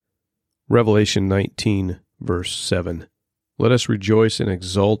Revelation 19, verse 7. Let us rejoice and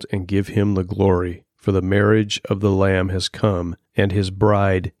exult and give him the glory, for the marriage of the Lamb has come, and his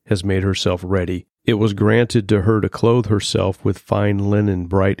bride has made herself ready. It was granted to her to clothe herself with fine linen,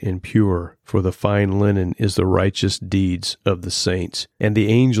 bright and pure, for the fine linen is the righteous deeds of the saints. And the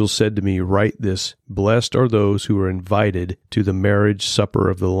angel said to me, Write this, Blessed are those who are invited to the marriage supper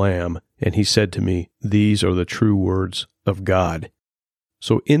of the Lamb. And he said to me, These are the true words of God.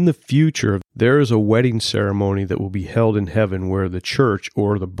 So in the future, there is a wedding ceremony that will be held in heaven where the church,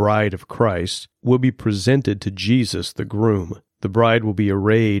 or the bride of Christ, will be presented to Jesus, the groom. The bride will be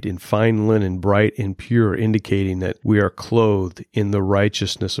arrayed in fine linen, bright and pure, indicating that we are clothed in the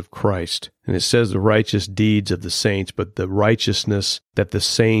righteousness of Christ. And it says the righteous deeds of the saints, but the righteousness that the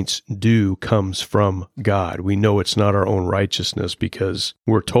saints do comes from God. We know it's not our own righteousness because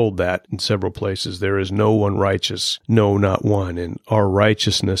we're told that in several places. There is no one righteous, no, not one. And our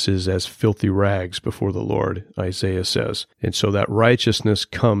righteousness is as filthy rags before the Lord, Isaiah says. And so that righteousness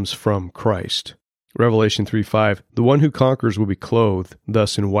comes from Christ. Revelation 3:5, the one who conquers will be clothed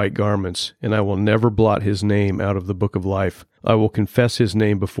thus in white garments, and I will never blot his name out of the book of life. I will confess his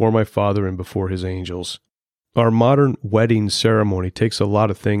name before my Father and before his angels. Our modern wedding ceremony takes a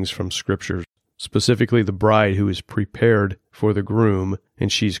lot of things from Scripture, specifically the bride who is prepared for the groom,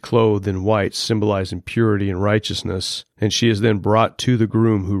 and she's clothed in white, symbolizing purity and righteousness, and she is then brought to the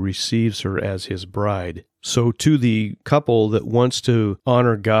groom who receives her as his bride. So to the couple that wants to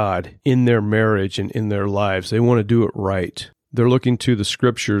honor God in their marriage and in their lives, they want to do it right. They're looking to the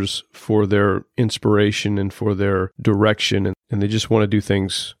Scriptures for their inspiration and for their direction, and they just want to do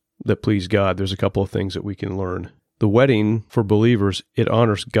things that please God. There's a couple of things that we can learn. The wedding, for believers, it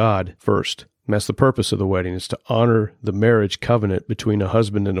honors God first. And that's the purpose of the wedding, is to honor the marriage covenant between a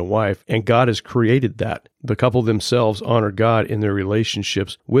husband and a wife, and God has created that. The couple themselves honor God in their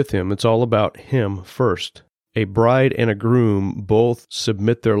relationships with Him. It's all about Him first. A bride and a groom both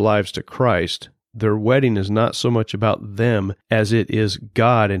submit their lives to Christ. Their wedding is not so much about them as it is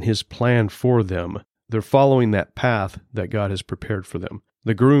God and His plan for them. They're following that path that God has prepared for them.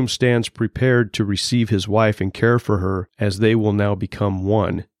 The groom stands prepared to receive his wife and care for her as they will now become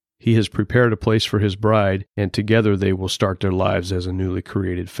one. He has prepared a place for his bride, and together they will start their lives as a newly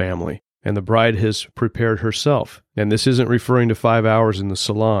created family. And the bride has prepared herself. And this isn't referring to 5 hours in the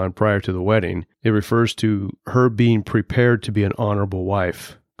salon prior to the wedding. It refers to her being prepared to be an honorable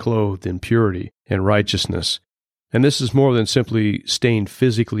wife, clothed in purity and righteousness. And this is more than simply staying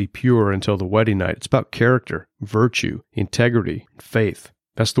physically pure until the wedding night. It's about character, virtue, integrity, and faith.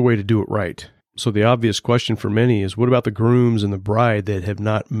 That's the way to do it right. So the obvious question for many is, what about the grooms and the bride that have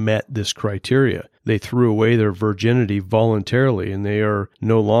not met this criteria? They threw away their virginity voluntarily, and they are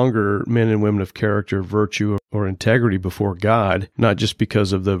no longer men and women of character, virtue, or integrity before God, not just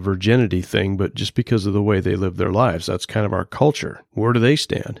because of the virginity thing, but just because of the way they live their lives. That's kind of our culture. Where do they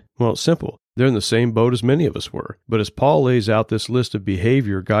stand? Well, it's simple. They're in the same boat as many of us were. But as Paul lays out this list of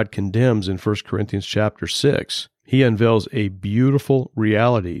behavior God condemns in 1 Corinthians chapter 6, he unveils a beautiful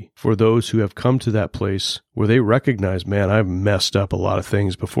reality for those who have come to that place where they recognize, man, I've messed up a lot of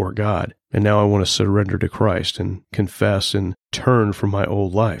things before God, and now I want to surrender to Christ and confess and turn from my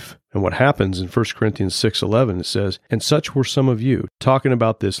old life. And what happens in 1 Corinthians 6:11, it says, and such were some of you, talking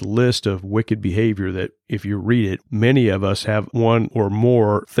about this list of wicked behavior that if you read it, many of us have one or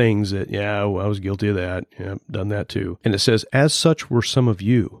more things that, I was guilty of that. Yeah, I've done that too. And it says, as such were some of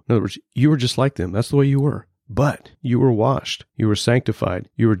you. In other words, you were just like them. That's the way you were. But you were washed, you were sanctified,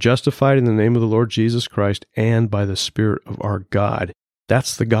 you were justified in the name of the Lord Jesus Christ and by the Spirit of our God.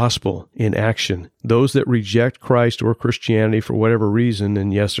 That's the gospel in action. Those that reject Christ or Christianity for whatever reason,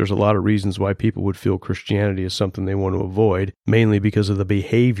 and yes, there's a lot of reasons why people would feel Christianity is something they want to avoid, mainly because of the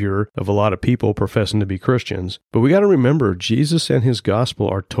behavior of a lot of people professing to be Christians. But we got to remember, Jesus and His gospel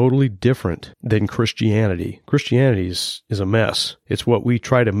are totally different than Christianity. Christianity is a mess. It's what we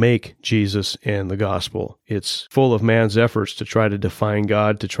try to make Jesus and the gospel. It's full of man's efforts to try to define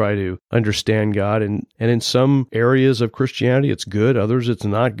God, to try to understand God, and in some areas of Christianity, it's good, others it's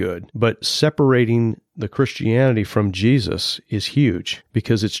not good. But separating the Christianity from Jesus is huge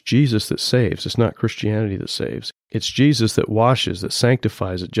because it's Jesus that saves. It's not Christianity that saves. It's Jesus that washes, that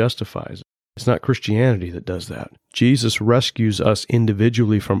sanctifies, that justifies. It's not Christianity that does that. Jesus rescues us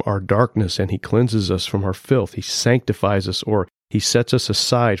individually from our darkness, and He cleanses us from our filth. He sanctifies us, or He sets us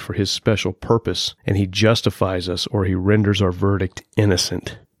aside for His special purpose, and He justifies us, or He renders our verdict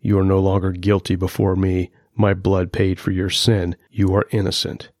innocent. You are no longer guilty before me. My blood paid for your sin. You are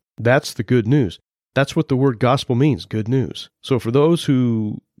innocent. That's the good news. That's what the word gospel means, good news. So for those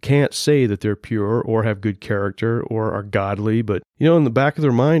who can't say that they're pure or have good character or are godly, but, in the back of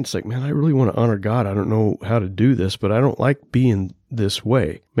their mind, it's like, man, I really want to honor God. I don't know how to do this, but I don't like being this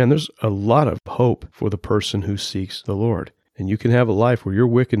way. Man, there's a lot of hope for the person who seeks the Lord. And you can have a life where your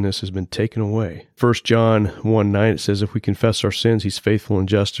wickedness has been taken away. 1 John 1:9, it says, if we confess our sins, he's faithful and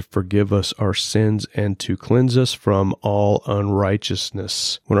just to forgive us our sins and to cleanse us from all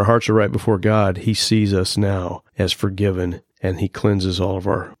unrighteousness. When our hearts are right before God, he sees us now as forgiven, and he cleanses all of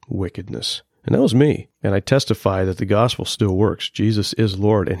our wickedness. And that was me. And I testify that the gospel still works. Jesus is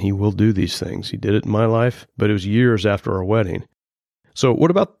Lord, and he will do these things. He did it in my life, but it was years after our wedding. So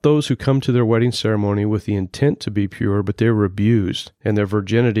what about those who come to their wedding ceremony with the intent to be pure, but they were abused, and their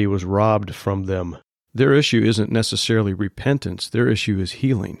virginity was robbed from them? Their issue isn't necessarily repentance. Their issue is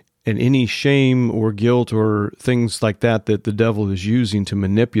healing. And any shame or guilt or things like that the devil is using to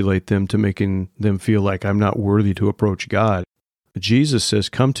manipulate them, to making them feel like I'm not worthy to approach God. Jesus says,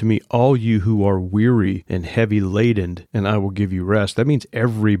 come to me, all you who are weary and heavy laden, and I will give you rest. That means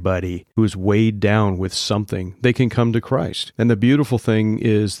everybody who is weighed down with something, they can come to Christ. And the beautiful thing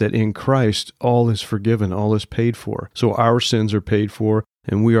is that in Christ, all is forgiven, all is paid for. So our sins are paid for,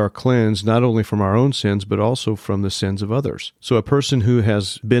 and we are cleansed not only from our own sins, but also from the sins of others. So a person who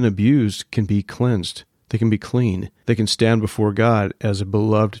has been abused can be cleansed. They can be clean. They can stand before God as a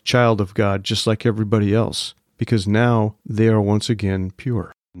beloved child of God, just like everybody else, because now they are once again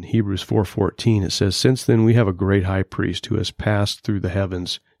pure. In Hebrews 4:14, it says, since then we have a great high priest who has passed through the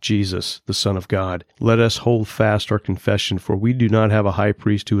heavens, Jesus, the Son of God. Let us hold fast our confession, for we do not have a high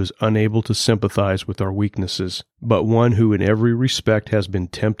priest who is unable to sympathize with our weaknesses, but one who in every respect has been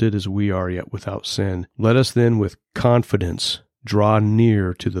tempted as we are, yet without sin. Let us then with confidence draw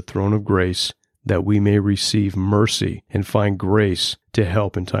near to the throne of grace, that we may receive mercy and find grace to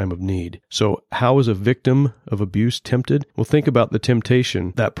help in time of need. So how is a victim of abuse tempted? Well, think about the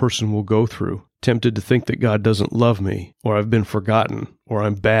temptation that person will go through. Tempted to think that God doesn't love me, or I've been forgotten, or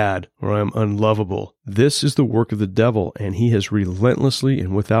I'm bad, or I'm unlovable. This is the work of the devil, and he has relentlessly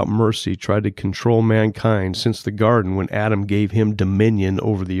and without mercy tried to control mankind since the garden when Adam gave him dominion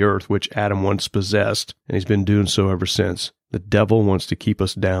over the earth, which Adam once possessed, and he's been doing so ever since. The devil wants to keep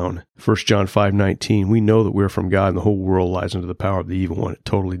us down. 1 John 5:19, we know that we're from God and the whole world lies under the power of the evil one. It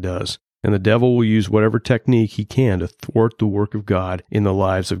totally does. And the devil will use whatever technique he can to thwart the work of God in the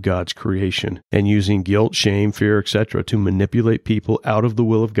lives of God's creation. And using guilt, shame, fear, etc. to manipulate people out of the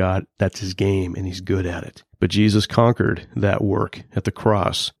will of God, that's his game, and he's good at it. But Jesus conquered that work at the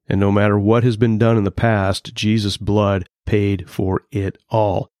cross. And no matter what has been done in the past, Jesus' blood paid for it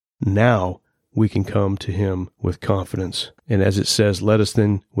all. Now, we can come to him with confidence. And as it says, let us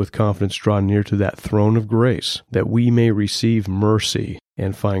then with confidence draw near to that throne of grace, that we may receive mercy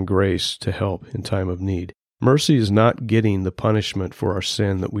and find grace to help in time of need. Mercy is not getting the punishment for our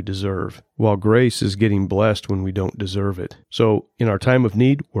sin that we deserve, while grace is getting blessed when we don't deserve it. So in our time of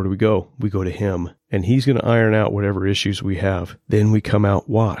need, where do we go? We go to him, and he's going to iron out whatever issues we have. Then we come out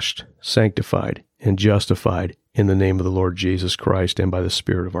washed, sanctified, and justified in the name of the Lord Jesus Christ and by the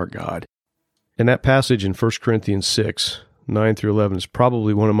Spirit of our God. And that passage in 1 Corinthians 6:9-11 is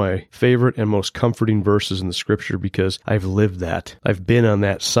probably one of my favorite and most comforting verses in the Scripture, because I've lived that. I've been on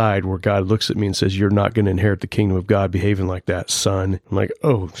that side where God looks at me and says, you're not going to inherit the kingdom of God behaving like that, son. I'm like,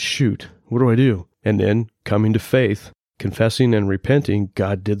 oh, shoot, what do I do? And then coming to faith, confessing and repenting,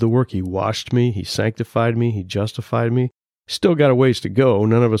 God did the work. He washed me, he sanctified me, he justified me. Still got a ways to go.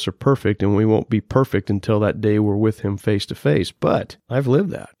 None of us are perfect, and we won't be perfect until that day we're with him face to face. But I've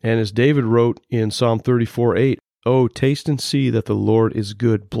lived that. And as David wrote in Psalm 34:8, oh, taste and see that the Lord is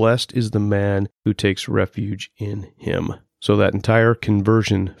good. Blessed is the man who takes refuge in him. So that entire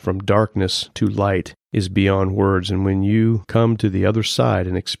conversion from darkness to light is beyond words. And when you come to the other side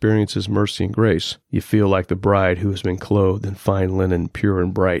and experience his mercy and grace, you feel like the bride who has been clothed in fine linen, pure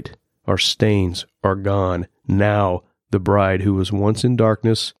and bright. Our stains are gone. Now, the bride who was once in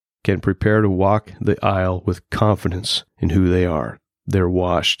darkness can prepare to walk the aisle with confidence in who they are. They're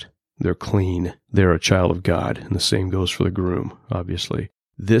washed. They're clean. They're a child of God. And the same goes for the groom, obviously.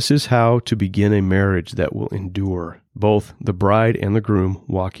 This is how to begin a marriage that will endure. Both the bride and the groom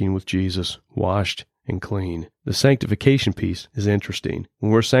walking with Jesus, washed and clean. The sanctification piece is interesting.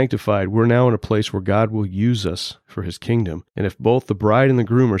 When we're sanctified, we're now in a place where God will use us for his kingdom. And if both the bride and the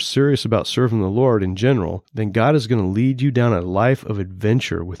groom are serious about serving the Lord in general, then God is going to lead you down a life of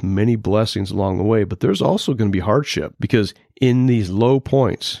adventure with many blessings along the way. But there's also going to be hardship, because in these low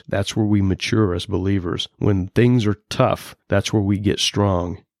points, that's where we mature as believers. When things are tough, that's where we get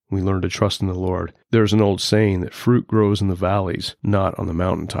strong. We learn to trust in the Lord. There's an old saying that fruit grows in the valleys, not on the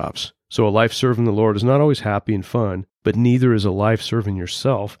mountaintops. So a life serving the Lord is not always happy and fun, but neither is a life serving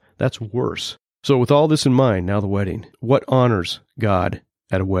yourself. That's worse. So with all this in mind, now the wedding. What honors God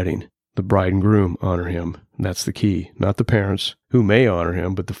at a wedding? The bride and groom honor him. That's the key, not the parents, who may honor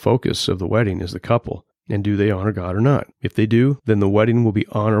him, but the focus of the wedding is the couple. And do they honor God or not? If they do, then the wedding will be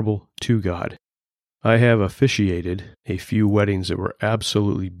honorable to God. I have officiated a few weddings that were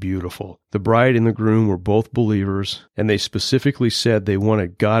absolutely beautiful. The bride and the groom were both believers, and they specifically said they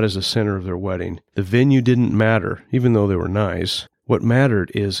wanted God as the center of their wedding. The venue didn't matter, even though they were nice. What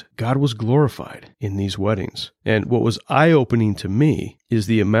mattered is God was glorified in these weddings. And what was eye-opening to me is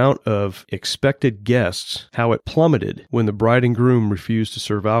the amount of expected guests, how it plummeted when the bride and groom refused to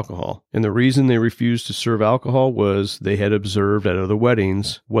serve alcohol. And the reason they refused to serve alcohol was they had observed at other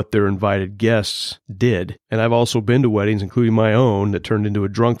weddings what their invited guests did. And I've also been to weddings, including my own, that turned into a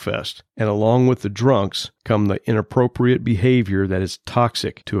drunk fest. And along with the drunks come the inappropriate behavior that is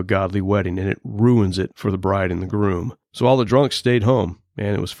toxic to a godly wedding, and it ruins it for the bride and the groom. So all the drunks stayed home,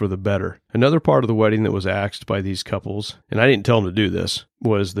 and it was for the better. Another part of the wedding that was axed by these couples, and I didn't tell them to do this,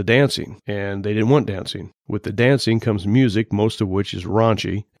 was the dancing, and they didn't want dancing. With the dancing comes music, most of which is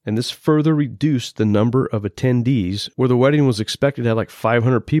raunchy, and this further reduced the number of attendees, where the wedding was expected to have like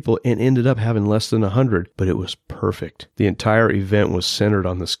 500 people and ended up having less than 100, but it was perfect. The entire event was centered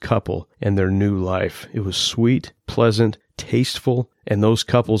on this couple and their new life. It was sweet, pleasant, tasteful, and those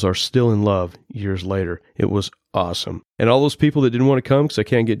couples are still in love years later. It was awesome. And all those people that didn't want to come because I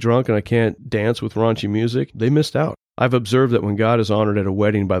can't get drunk and I can't dance with raunchy music, they missed out. I've observed that when God is honored at a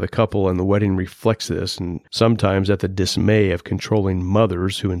wedding by the couple and the wedding reflects this, and sometimes at the dismay of controlling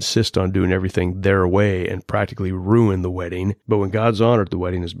mothers who insist on doing everything their way and practically ruin the wedding, but when God's honored, the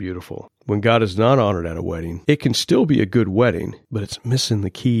wedding is beautiful. When God is not honored at a wedding, it can still be a good wedding, but it's missing the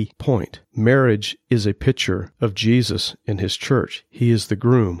key point. Marriage is a picture of Jesus and his church. He is the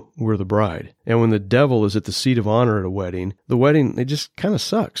groom, we're the bride. And when the devil is at the seat of honor at a wedding, it just kind of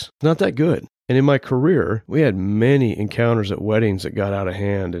sucks. It's not that good. And in my career, we had many encounters at weddings that got out of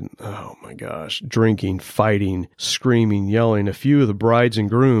hand and, oh my gosh, drinking, fighting, screaming, yelling. A few of the brides and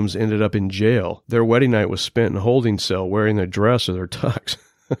grooms ended up in jail. Their wedding night was spent in a holding cell wearing their dress or their tux.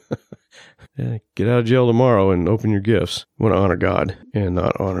 Get out of jail tomorrow and open your gifts. You want to honor God and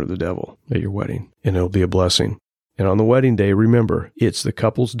not honor the devil at your wedding, and it'll be a blessing. And on the wedding day, remember, it's the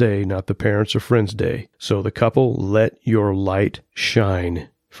couple's day, not the parents or friends' day. So the couple, let your light shine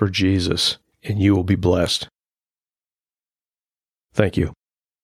for Jesus, and you will be blessed. Thank you.